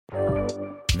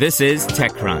This is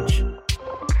TechCrunch.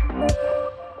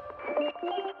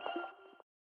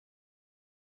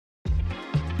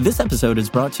 This episode is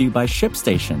brought to you by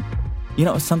ShipStation. You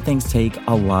know, some things take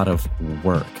a lot of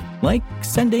work, like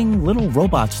sending little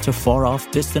robots to far-off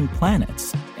distant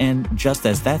planets. And just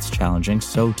as that's challenging,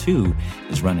 so too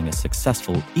is running a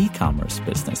successful e-commerce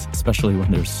business, especially when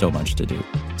there's so much to do.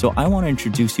 So I want to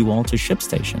introduce you all to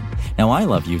ShipStation. Now, I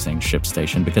love using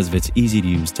ShipStation because of its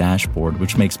easy-to-use dashboard,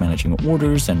 which makes managing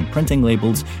orders and printing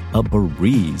labels a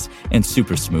breeze and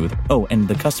super smooth. Oh, and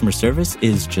the customer service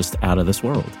is just out of this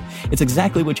world. It's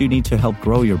exactly what you need to help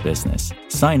grow your business.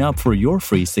 Sign up for your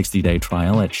free 60-day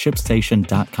trial at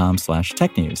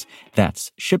shipstation.com/technews.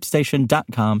 That's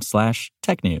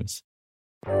shipstation.com/technews.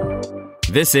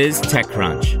 This is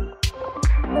TechCrunch.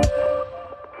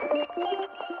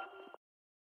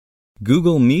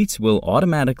 Google Meet will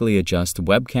automatically adjust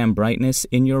webcam brightness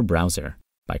in your browser,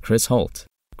 by Chris Holt.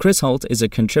 Chris Holt is a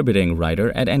contributing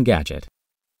writer at Engadget.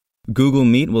 Google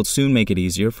Meet will soon make it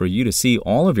easier for you to see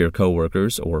all of your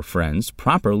coworkers or friends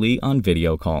properly on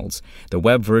video calls. The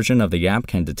web version of the app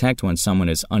can detect when someone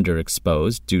is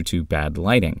underexposed due to bad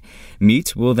lighting.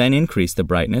 Meet will then increase the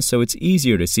brightness so it's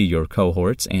easier to see your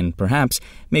cohorts and perhaps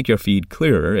make your feed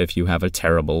clearer if you have a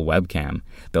terrible webcam.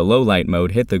 The low light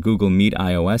mode hit the Google Meet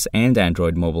iOS and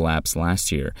Android mobile apps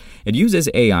last year. It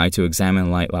uses AI to examine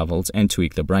light levels and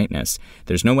tweak the brightness.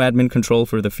 There's no admin control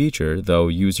for the feature, though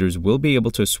users will be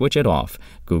able to switch it off.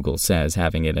 Google says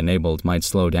having it enabled might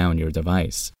slow down your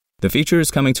device. The feature is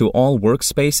coming to all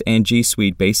Workspace and G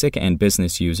Suite Basic and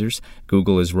Business users.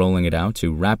 Google is rolling it out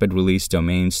to rapid release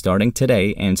domains starting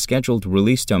today and scheduled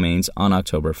release domains on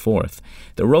October 4th.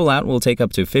 The rollout will take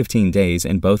up to 15 days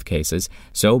in both cases,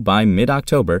 so by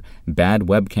mid-October, bad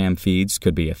webcam feeds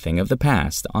could be a thing of the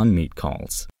past on Meet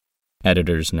calls.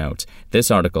 Editor's note: this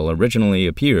article originally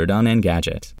appeared on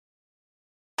Engadget.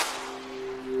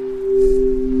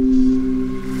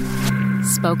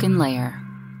 Spoken Layer.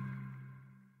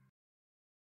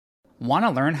 Want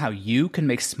to learn how you can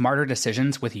make smarter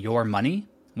decisions with your money?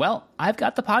 Well, I've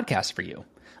got the podcast for you.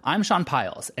 I'm Sean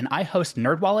Piles, and I host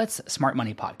NerdWallet's Smart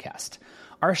Money Podcast.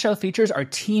 Our show features our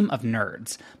team of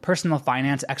nerds, personal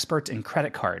finance experts in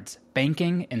credit cards,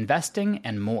 banking, investing,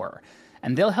 and more.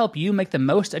 And they'll help you make the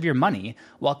most of your money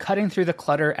while cutting through the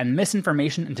clutter and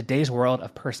misinformation in today's world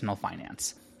of personal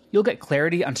finance. You'll get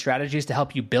clarity on strategies to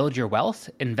help you build your wealth,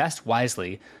 invest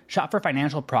wisely, shop for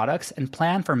financial products, and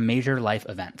plan for major life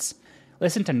events.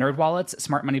 Listen to NerdWallet's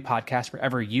Smart Money Podcast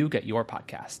wherever you get your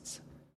podcasts.